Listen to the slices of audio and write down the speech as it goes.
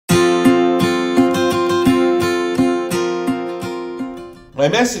My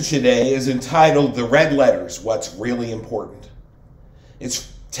message today is entitled The Red Letters, What's Really Important.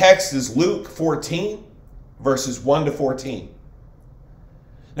 Its text is Luke 14, verses 1 to 14.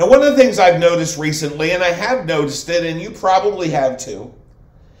 Now, one of the things I've noticed recently, and I have noticed it, and you probably have too,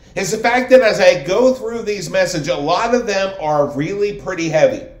 is the fact that as I go through these messages, a lot of them are really pretty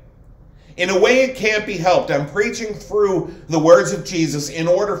heavy. In a way, it can't be helped. I'm preaching through the words of Jesus in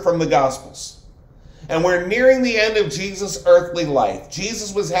order from the Gospels. And we're nearing the end of Jesus' earthly life.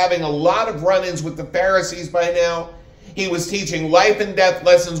 Jesus was having a lot of run-ins with the Pharisees by now. He was teaching life and death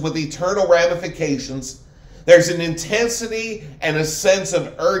lessons with eternal ramifications. There's an intensity and a sense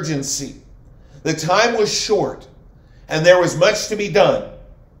of urgency. The time was short, and there was much to be done.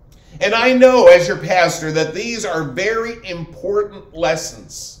 And I know, as your pastor, that these are very important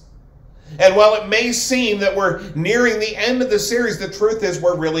lessons. And while it may seem that we're nearing the end of the series, the truth is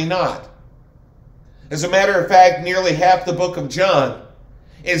we're really not. As a matter of fact, nearly half the book of John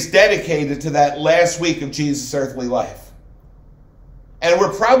is dedicated to that last week of Jesus' earthly life. And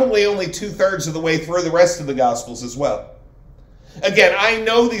we're probably only 2/3 of the way through the rest of the Gospels as well. Again, I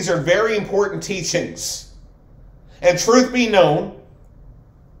know these are very important teachings. And truth be known,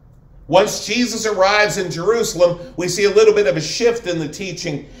 once Jesus arrives in Jerusalem, we see a little bit of a shift in the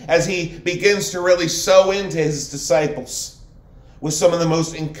teaching as he begins to really sow into his disciples with some of the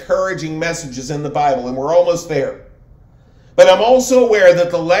most encouraging messages in the Bible, and we're almost there. But I'm also aware that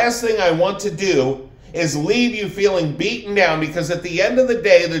the last thing I want to do is leave you feeling beaten down, because at the end of the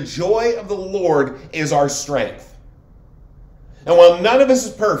day, the joy of the Lord is our strength. And while none of us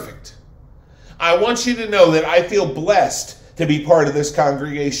is perfect, I want you to know that I feel blessed to be part of this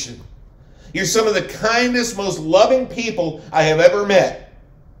congregation. You're some of the kindest, most loving people I have ever met.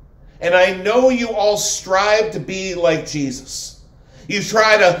 And I know you all strive to be like Jesus. You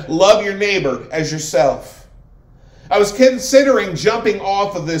try to love your neighbor as yourself. I was considering jumping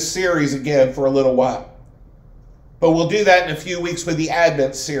off of this series again for a little while. But we'll do that in a few weeks with the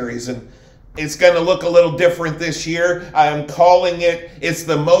Advent series. And it's going to look a little different this year. I'm calling it, it's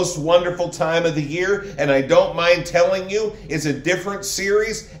the most wonderful time of the year. And I don't mind telling you, it's a different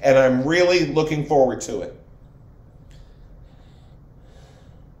series. And I'm really looking forward to it.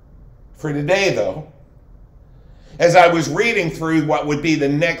 For today, though, as I was reading through what would be the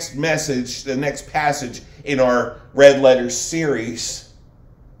next message, the next passage in our Red Letters series,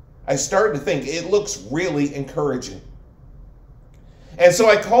 I started to think it looks really encouraging. And so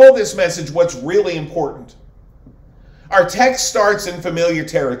I call this message What's Really Important. Our text starts in familiar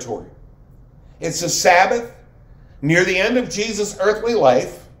territory. It's a Sabbath near the end of Jesus' earthly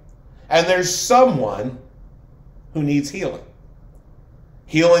life, and there's someone who needs healing.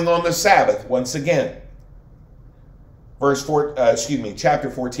 Healing on the Sabbath once again.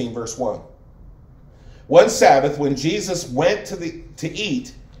 Chapter 14, verse 1. One Sabbath, when Jesus went to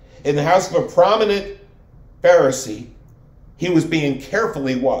eat in the house of a prominent Pharisee, he was being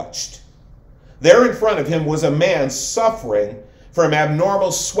carefully watched. There in front of him was a man suffering from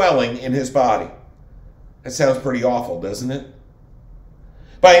abnormal swelling in his body. That sounds pretty awful, doesn't it?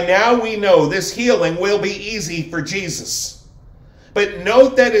 By now we know this healing will be easy for Jesus. But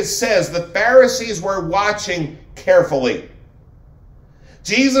note that it says the Pharisees were watching carefully.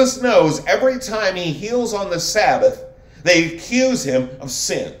 Jesus knows every time he heals on the Sabbath, they accuse him of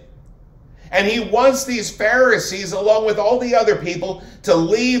sin. And he wants these Pharisees, along with all the other people, to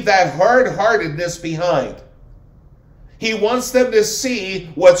leave that hard-heartedness behind. He wants them to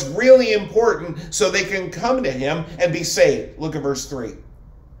see what's really important so they can come to him and be saved. Look at verse 3.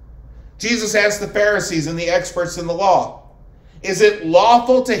 Jesus asked the Pharisees and the experts in the law, "Is it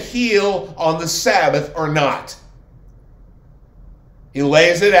lawful to heal on the Sabbath or not?" He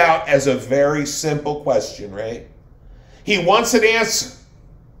lays it out as a very simple question, right? He wants an answer.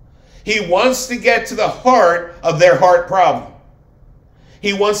 He wants to get to the heart of their heart problem.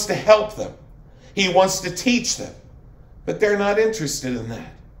 He wants to help them. He wants to teach them. But they're not interested in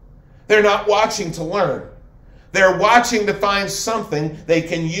that. They're not watching to learn. They're watching to find something they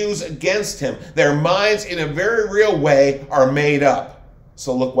can use against him. Their minds, in a very real way, are made up.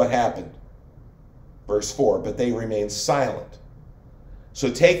 So look what happened. Verse 4, but they remained silent. So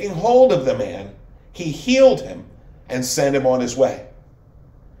taking hold of the man, he healed him and sent him on his way.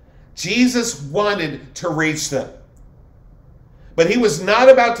 Jesus wanted to reach them. But he was not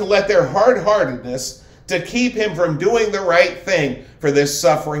about to let their hard-heartedness to keep him from doing the right thing for this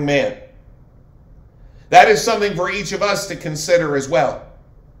suffering man. That is something for each of us to consider as well.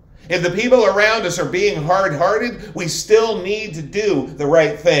 If the people around us are being hard-hearted, we still need to do the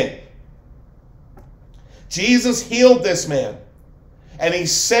right thing. Jesus healed this man, and he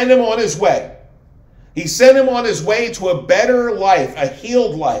sent him on his way. He sent him on his way to a better life, a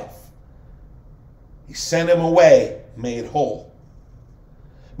healed life. He sent him away, made whole.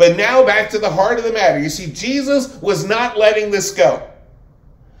 But now back to the heart of the matter. You see, Jesus was not letting this go.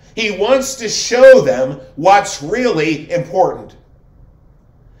 He wants to show them what's really important.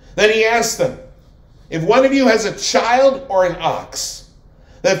 Then he asked them, if one of you has a child or an ox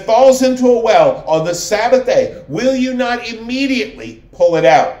that falls into a well on the Sabbath day, will you not immediately pull it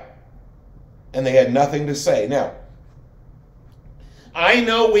out? And they had nothing to say. Now, I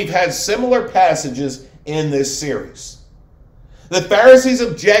know we've had similar passages in this series. The Pharisees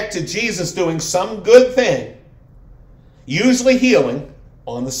object to Jesus doing some good thing, usually healing,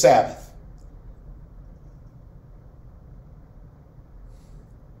 on the Sabbath.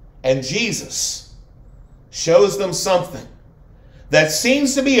 And Jesus shows them something that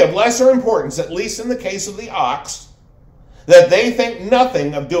seems to be of lesser importance, at least in the case of the ox, that they think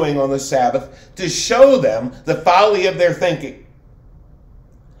nothing of doing on the Sabbath, to show them the folly of their thinking.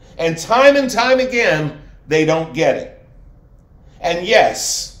 And time again, they don't get it. And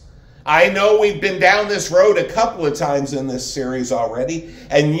yes, I know we've been down this road a couple of times in this series already.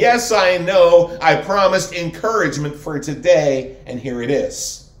 And yes, I know I promised encouragement for today, and here it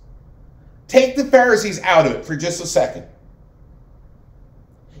is. Take the Pharisees out of it for just a second.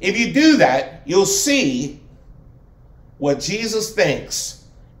 If you do that, you'll see what Jesus thinks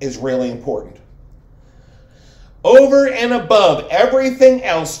is really important. Over and above everything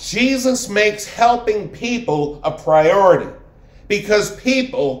else, Jesus makes helping people a priority because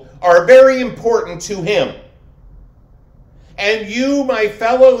people are very important to him. And you, my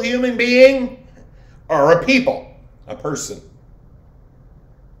fellow human being, are a people, a person.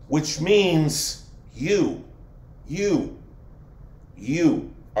 Which means you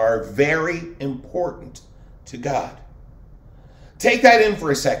are very important to God. Take that in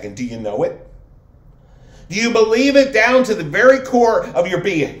for a second. Do you know it? Do you believe it down to the very core of your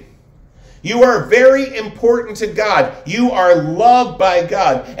being? You are very important to God. You are loved by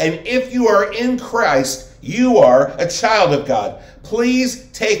God. And if you are in Christ, you are a child of God. Please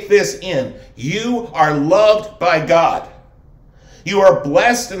take this in. You are loved by God. You are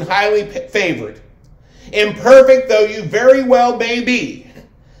blessed and highly favored. Imperfect though you very well may be,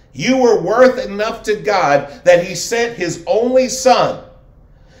 you were worth enough to God that he sent his only Son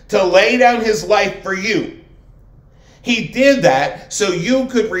to lay down his life for you. He did that so you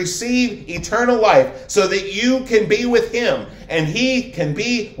could receive eternal life, so that you can be with him and he can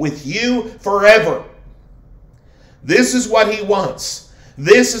be with you forever. This is what he wants.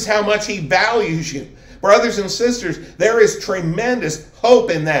 This is how much he values you. Brothers and sisters, there is tremendous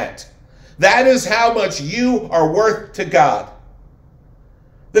hope in that. That is how much you are worth to God.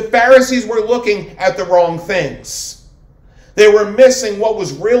 The Pharisees were looking at the wrong things. They were missing what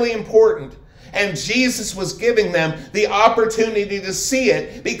was really important. And Jesus was giving them the opportunity to see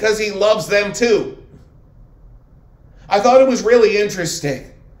it because he loves them too. I thought it was really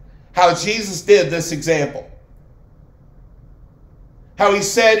interesting how Jesus did this example. How he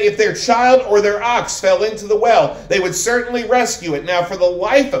said if their child or their ox fell into the well, they would certainly rescue it. Now, for the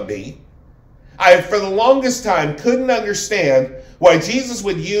life of me, I, for the longest time, couldn't understand why Jesus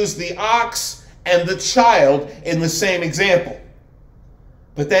would use the ox and the child in the same example.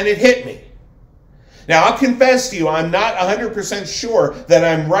 But then it hit me. Now, I'll confess to you, I'm not 100% sure that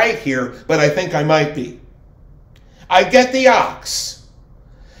I'm right here, but I think I might be. I get the ox.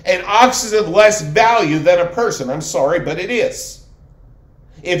 An ox is of less value than a person. I'm sorry, but it is.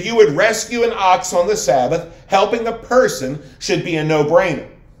 If you would rescue an ox on the Sabbath, helping a person should be a no-brainer.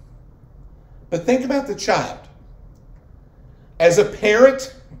 But think about the child. As a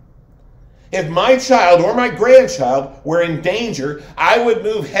parent, if my child or my grandchild were in danger, I would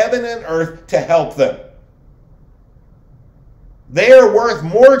move heaven and earth to help them. They are worth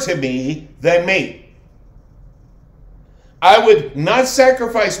more to me than me. I would not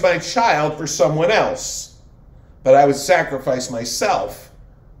sacrifice my child for someone else, but I would sacrifice myself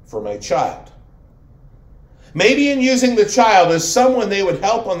for my child. Maybe in using the child as someone they would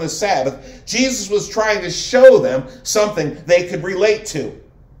help on the Sabbath, Jesus was trying to show them something they could relate to.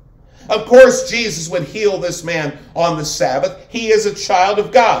 Of course, Jesus would heal this man on the Sabbath. He is a child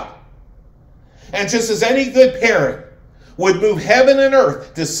of God. And just as any good parent would move heaven and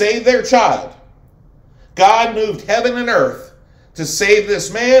earth to save their child, God moved heaven and earth to save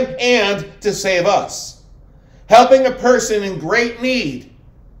this man and to save us. Helping a person in great need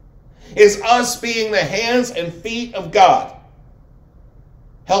is us being the hands and feet of God,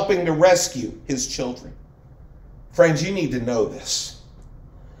 helping to rescue his children. Friends, you need to know this.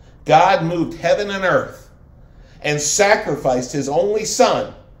 God moved heaven and earth and sacrificed his only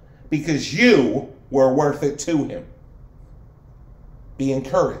Son because you were worth it to him. Be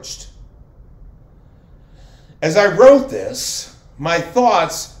encouraged. As I wrote this, my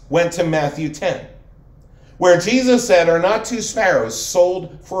thoughts went to Matthew 10, where Jesus said, "Are not 2 sparrows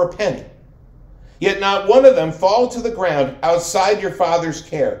sold for a penny? Yet not one of them fall to the ground outside your Father's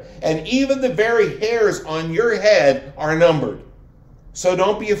care, and even the very hairs on your head are numbered. So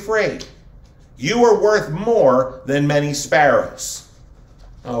don't be afraid. You are worth more than many sparrows."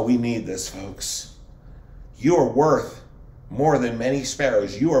 Oh, we need this, folks. You are worth more than many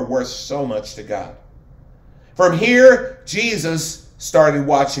sparrows. You are worth so much to God. From here, Jesus started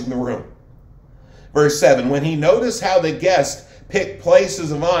watching the room. Verse 7, when he noticed how the guests picked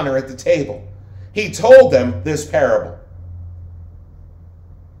places of honor at the table, he told them this parable.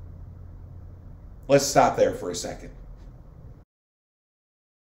 Let's stop there for a second.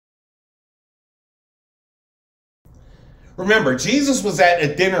 Remember, Jesus was at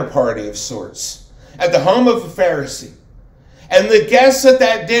a dinner party of sorts, at the home of a Pharisee. And the guests at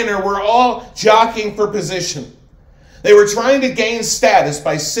that dinner were all jockeying for position. They were trying to gain status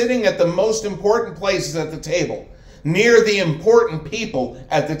by sitting at the most important places at the table, near the important people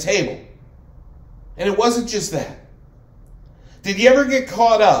at the table. And it wasn't just that. Did you ever get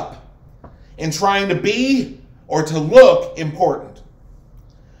caught up in trying to be or to look important?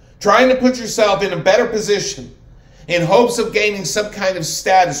 Trying to put yourself in a better position in hopes of gaining some kind of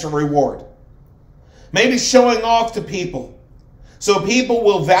status or reward? Maybe showing off to people so people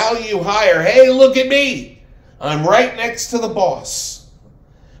will value you higher. Hey, look at me. I'm right next to the boss.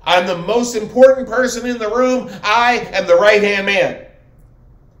 I'm the most important person in the room. I am the right-hand man.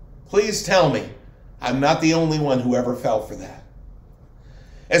 Please tell me I'm not the only one who ever fell for that.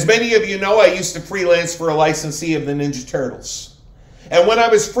 As many of you know, I used to freelance for a licensee of the Ninja Turtles. And when I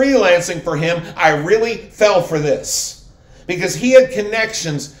was freelancing for him, I really fell for this, because he had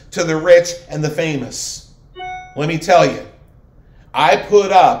connections to the rich and the famous. Let me tell you, I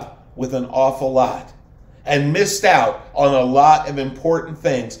put up with an awful lot and missed out on a lot of important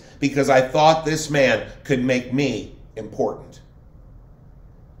things because I thought this man could make me important.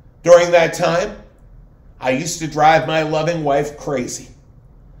 During that time, I used to drive my loving wife crazy,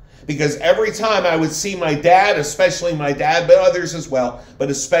 because every time I would see my dad, especially my dad, but others as well, but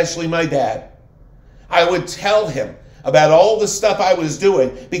especially my dad, I would tell him about all the stuff I was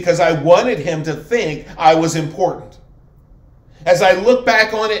doing because I wanted him to think I was important. As I look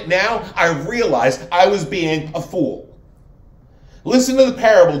back on it now, I realize I was being a fool. Listen to the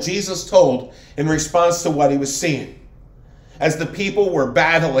parable Jesus told in response to what he was seeing as the people were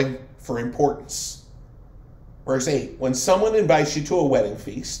battling for importance. Verse 8, when someone invites you to a wedding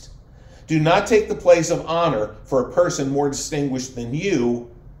feast, do not take the place of honor for a person more distinguished than you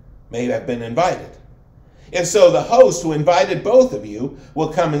may have been invited. If so, the host who invited both of you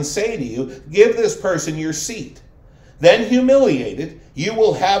will come and say to you, give this person your seat. Then, humiliated, you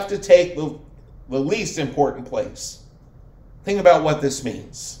will have to take the least important place. Think about what this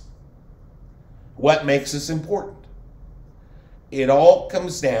means. What makes us important? It all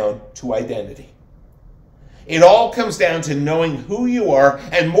comes down to identity. It all comes down to knowing who you are,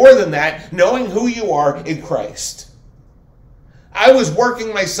 and more than that, knowing who you are in Christ. I was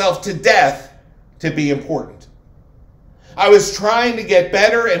working myself to death to be important. I was trying to get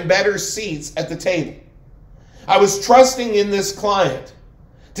better and better seats at the table. I was trusting in this client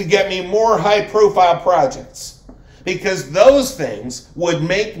to get me more high-profile projects because those things would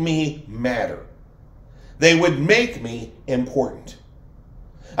make me matter. They would make me important.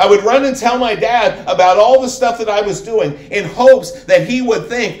 I would run and tell my dad about all the stuff that I was doing in hopes that he would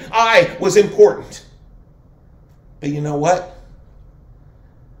think I was important. But you know what?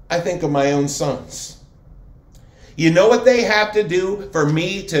 I think of my own sons. You know what they have to do for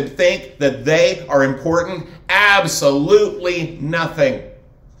me to think that they are important? Absolutely nothing.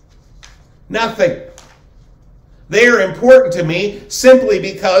 Nothing. They are important to me simply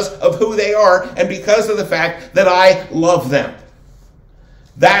because of who they are and because of the fact that I love them.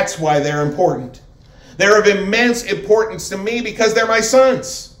 That's why they're important. They're of immense importance to me because they're my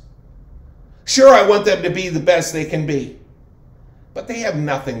sons. Sure, I want them to be the best they can be, but they have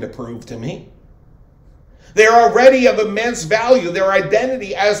nothing to prove to me. They're already of immense value. Their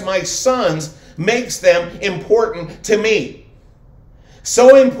identity as my sons makes them important to me.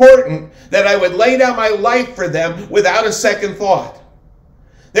 So important that I would lay down my life for them without a second thought.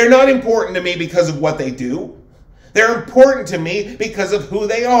 They're not important to me because of what they do. They're important to me because of who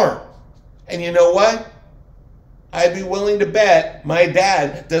they are. And you know what? I'd be willing to bet my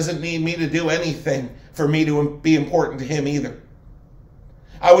dad doesn't need me to do anything for me to be important to him either.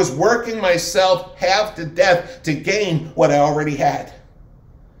 I was working myself half to death to gain what I already had.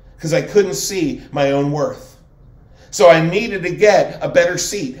 because I couldn't see my own worth. So I needed to get a better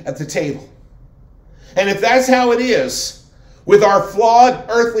seat at the table. And if that's how it is with our flawed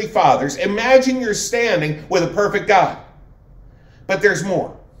earthly fathers, imagine you're standing with a perfect God. But there's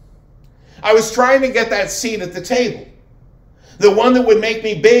more. I was trying to get that seat at the table, the one that would make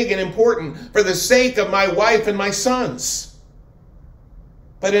me big and important for the sake of my wife and my sons.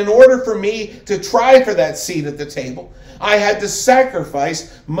 But in order for me to try for that seat at the table, I had to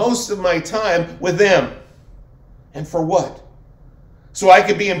sacrifice most of my time with them. And for what? So I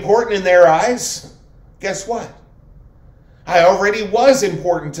could be important in their eyes? Guess what? I already was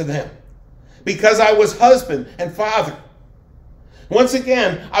important to them because I was husband and father. Once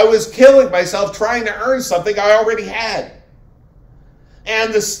again, I was killing myself trying to earn something I already had.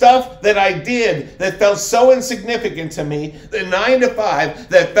 And the stuff that I did that felt so insignificant to me, the 9 to 5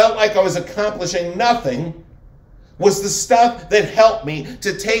 that felt like I was accomplishing nothing, was the stuff that helped me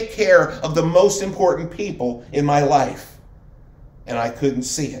to take care of the most important people in my life. And I couldn't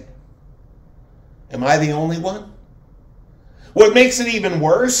see it. Am I the only one? What makes it even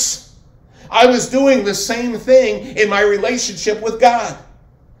worse, I was doing the same thing in my relationship with God.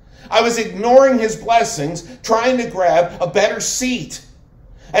 I was ignoring his blessings, trying to grab a better seat.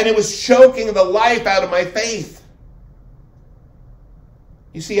 And it was choking the life out of my faith.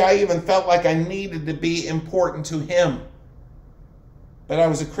 You see, I even felt like I needed to be important to him. But I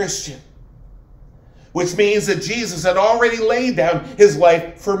was a Christian, which means that Jesus had already laid down his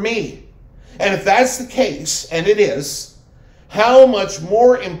life for me. And if that's the case, and it is, how much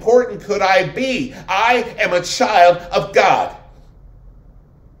more important could I be? I am a child of God.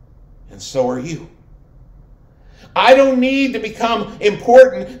 And so are you. I don't need to become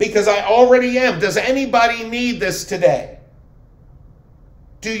important because I already am. Does anybody need this today?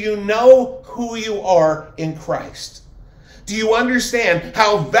 Do you know who you are in Christ? Do you understand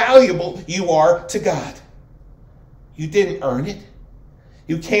how valuable you are to God? You didn't earn it.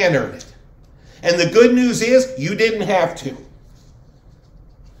 You can't earn it. And the good news is you didn't have to.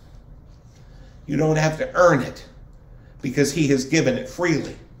 You don't have to earn it because he has given it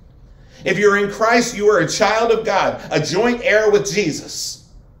freely. If you're in Christ, you are a child of God, a joint heir with Jesus.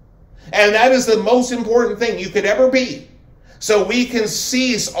 And that is the most important thing you could ever be. So we can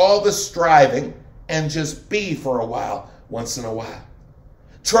cease all the striving and just be for a while, once in a while.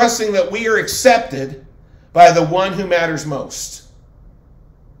 Trusting that we are accepted by the one who matters most.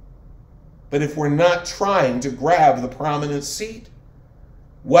 But if we're not trying to grab the prominent seat,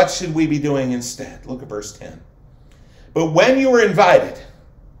 what should we be doing instead? Look at verse 10. But when you are invited,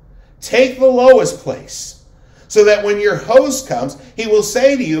 take the lowest place, so that when your host comes, he will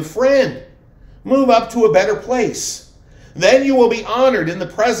say to you, "Friend, move up to a better place." Then you will be honored in the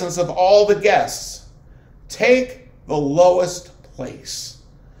presence of all the guests. Take the lowest place.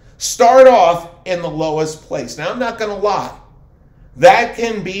 Start off in the lowest place. Now, I'm not going to lie. That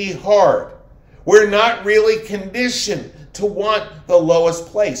can be hard. We're not really conditioned to want the lowest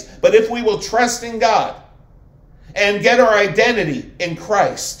place. But if we will trust in God and get our identity in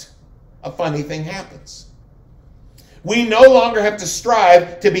Christ, a funny thing happens. We no longer have to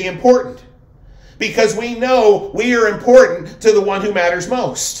strive to be important because we know we are important to the one who matters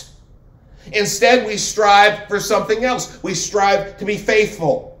most. Instead, we strive for something else. We strive to be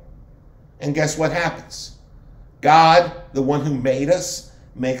faithful. And guess what happens? God, the one who made us,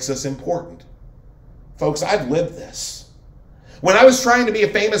 makes us important. Folks, I've lived this. When I was trying to be a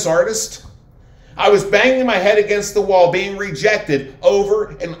famous artist, I was banging my head against the wall, being rejected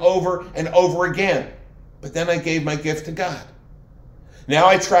over and over and over again. But then I gave my gift to God. Now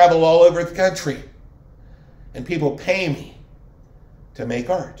I travel all over the country, and people pay me to make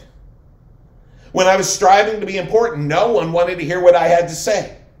art. When I was striving to be important, no one wanted to hear what I had to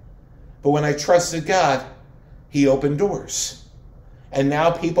say. But when I trusted God, he opened doors. And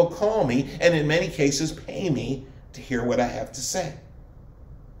now people call me, and in many cases pay me to hear what I have to say.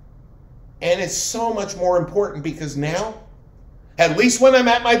 And it's so much more important because now, at least when I'm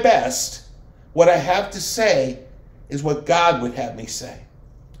at my best, what I have to say is what God would have me say.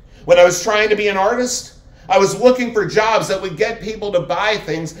 When I was trying to be an artist, I was looking for jobs that would get people to buy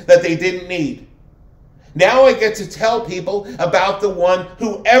things that they didn't need. Now I get to tell people about the one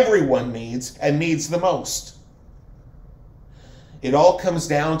who everyone needs and needs the most. It all comes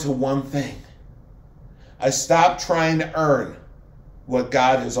down to one thing. I stopped trying to earn what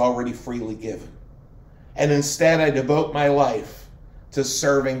God has already freely given. And instead I devote my life to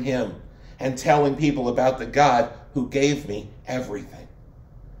serving him and telling people about the God who gave me everything.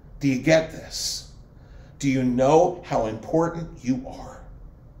 Do you get this? Do you know how important you are?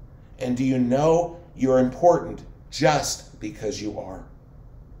 And do you know you're important just because you are?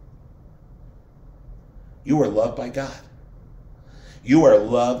 You are loved by God. You are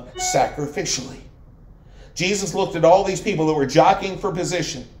loved sacrificially. Jesus looked at all these people that were jockeying for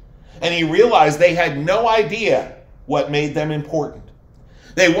position, and he realized they had no idea what made them important.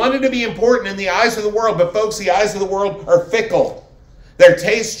 They wanted to be important in the eyes of the world, but folks, the eyes of the world are fickle. Their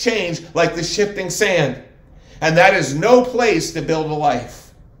tastes change like the shifting sand, and that is no place to build a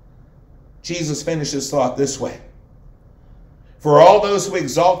life. Jesus finished his thought this way: for all those who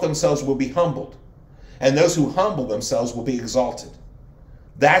exalt themselves will be humbled, and those who humble themselves will be exalted.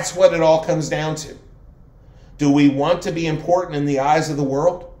 That's what it all comes down to. Do we want to be important in the eyes of the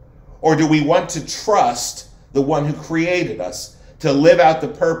world? Or do we want to trust the one who created us to live out the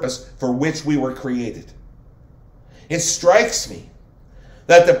purpose for which we were created? It strikes me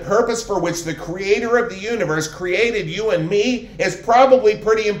that the purpose for which the creator of the universe created you and me is probably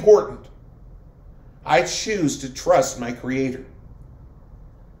pretty important. I choose to trust my creator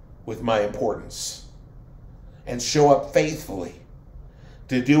with my importance and show up faithfully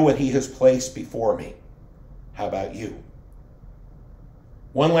to do what he has placed before me. How about you?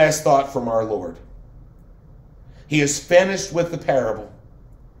 One last thought from our Lord. He is finished with the parable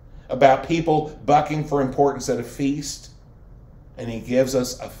about people bucking for importance at a feast, and he gives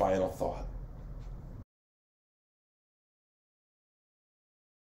us a final thought.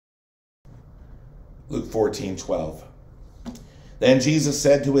 Luke 14:12. Then Jesus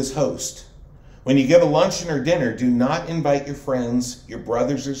said to his host, when you give a luncheon or dinner, do not invite your friends, your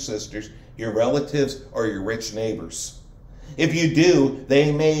brothers or sisters, your relatives, or your rich neighbors. If you do,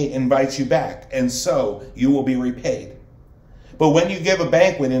 they may invite you back, and so you will be repaid. But when you give a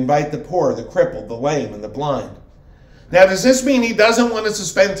banquet, invite the poor, the crippled, the lame, and the blind. Now, does this mean he doesn't want us to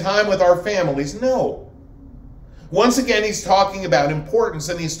spend time with our families? No. Once again, he's talking about importance,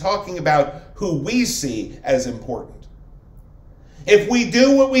 and he's talking about who we see as important. If we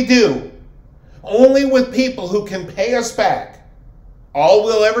do what we do only with people who can pay us back, all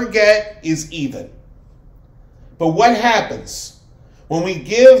we'll ever get is even. But what happens when we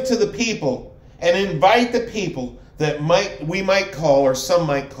give to the people and invite the people that we might call, or some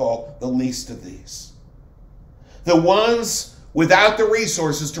might call, the least of these? The ones without the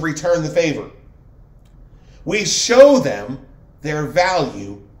resources to return the favor. We show them their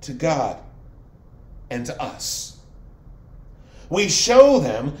value to God and to us. We show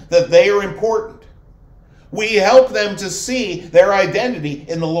them that they are important. We help them to see their identity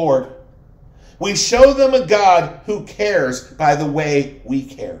in the Lord. We show them a God who cares by the way we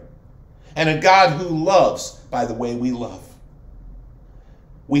care, and a God who loves by the way we love.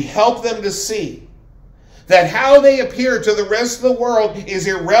 We help them to see that how they appear to the rest of the world is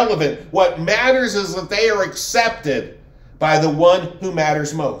irrelevant. What matters is that they are accepted by the one who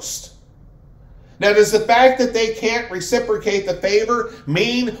matters most. Now, does the fact that they can't reciprocate the favor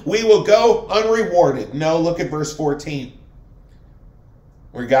mean we will go unrewarded? No, look at verse 14,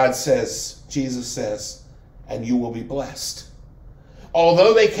 where God says, Jesus says, and you will be blessed.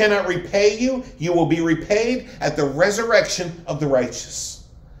 Although they cannot repay you, you will be repaid at the resurrection of the righteous.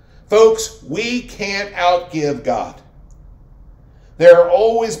 Folks, we can't outgive God. There are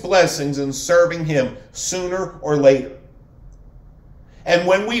always blessings in serving him sooner or later. And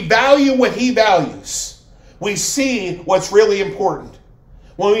when we value what he values, we see what's really important.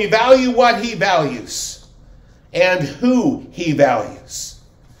 When we value what he values and who he values,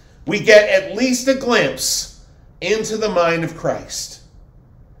 we get at least a glimpse into the mind of Christ.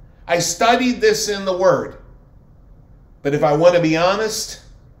 I studied this in the Word, but if I want to be honest,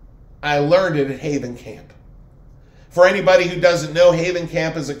 I learned it at Haven Camp. For anybody who doesn't know, Haven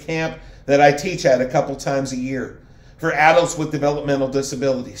Camp is a camp that I teach at a couple times a year for adults with developmental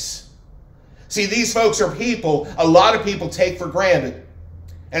disabilities. See, these folks are people a lot of people take for granted,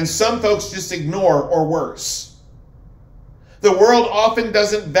 and some folks just ignore, or worse. The world often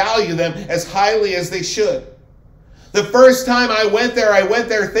doesn't value them as highly as they should. The first time I went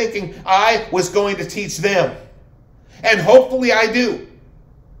there thinking I was going to teach them. And hopefully I do.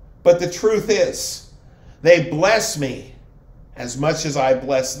 But the truth is, they bless me as much as I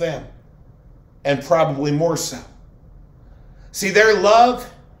bless them, and probably more so. See, their love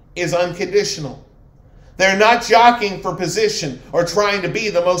is unconditional. They're not jockeying for position or trying to be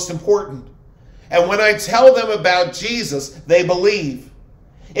the most important. And when I tell them about Jesus, they believe.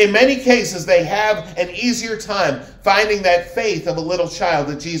 In many cases, they have an easier time finding that faith of a little child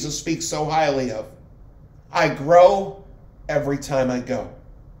that Jesus speaks so highly of. I grow every time I go.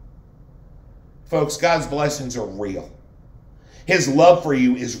 Folks, God's blessings are real. His love for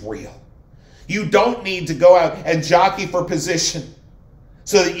you is real. You don't need to go out and jockey for position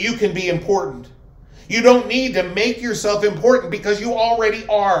so that you can be important. You don't need to make yourself important because you already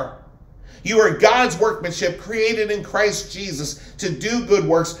are. You are God's workmanship, created in Christ Jesus to do good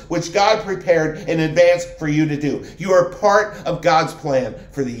works, which God prepared in advance for you to do. You are part of God's plan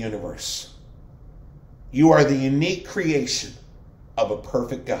for the universe. You are the unique creation of a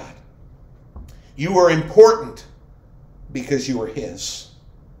perfect God. You are important because you are His.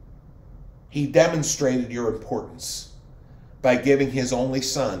 He demonstrated your importance by giving His only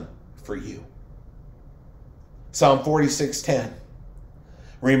Son for you. Psalm 46:10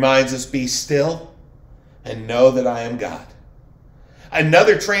 reminds us, be still and know that I am God.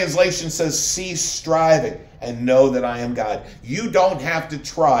 Another translation says, cease striving and know that I am God. You don't have to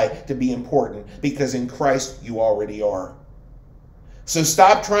try to be important because in Christ you already are. So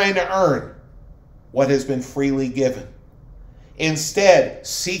stop trying to earn what has been freely given. Instead,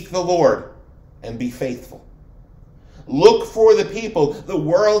 seek the Lord and be faithful. Look for the people the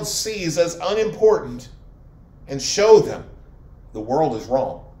world sees as unimportant and show them the world is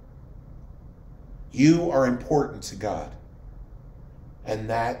wrong. You are important to God. And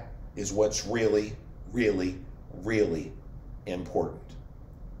that is what's really, really, really important.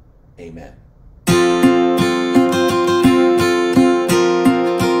 Amen.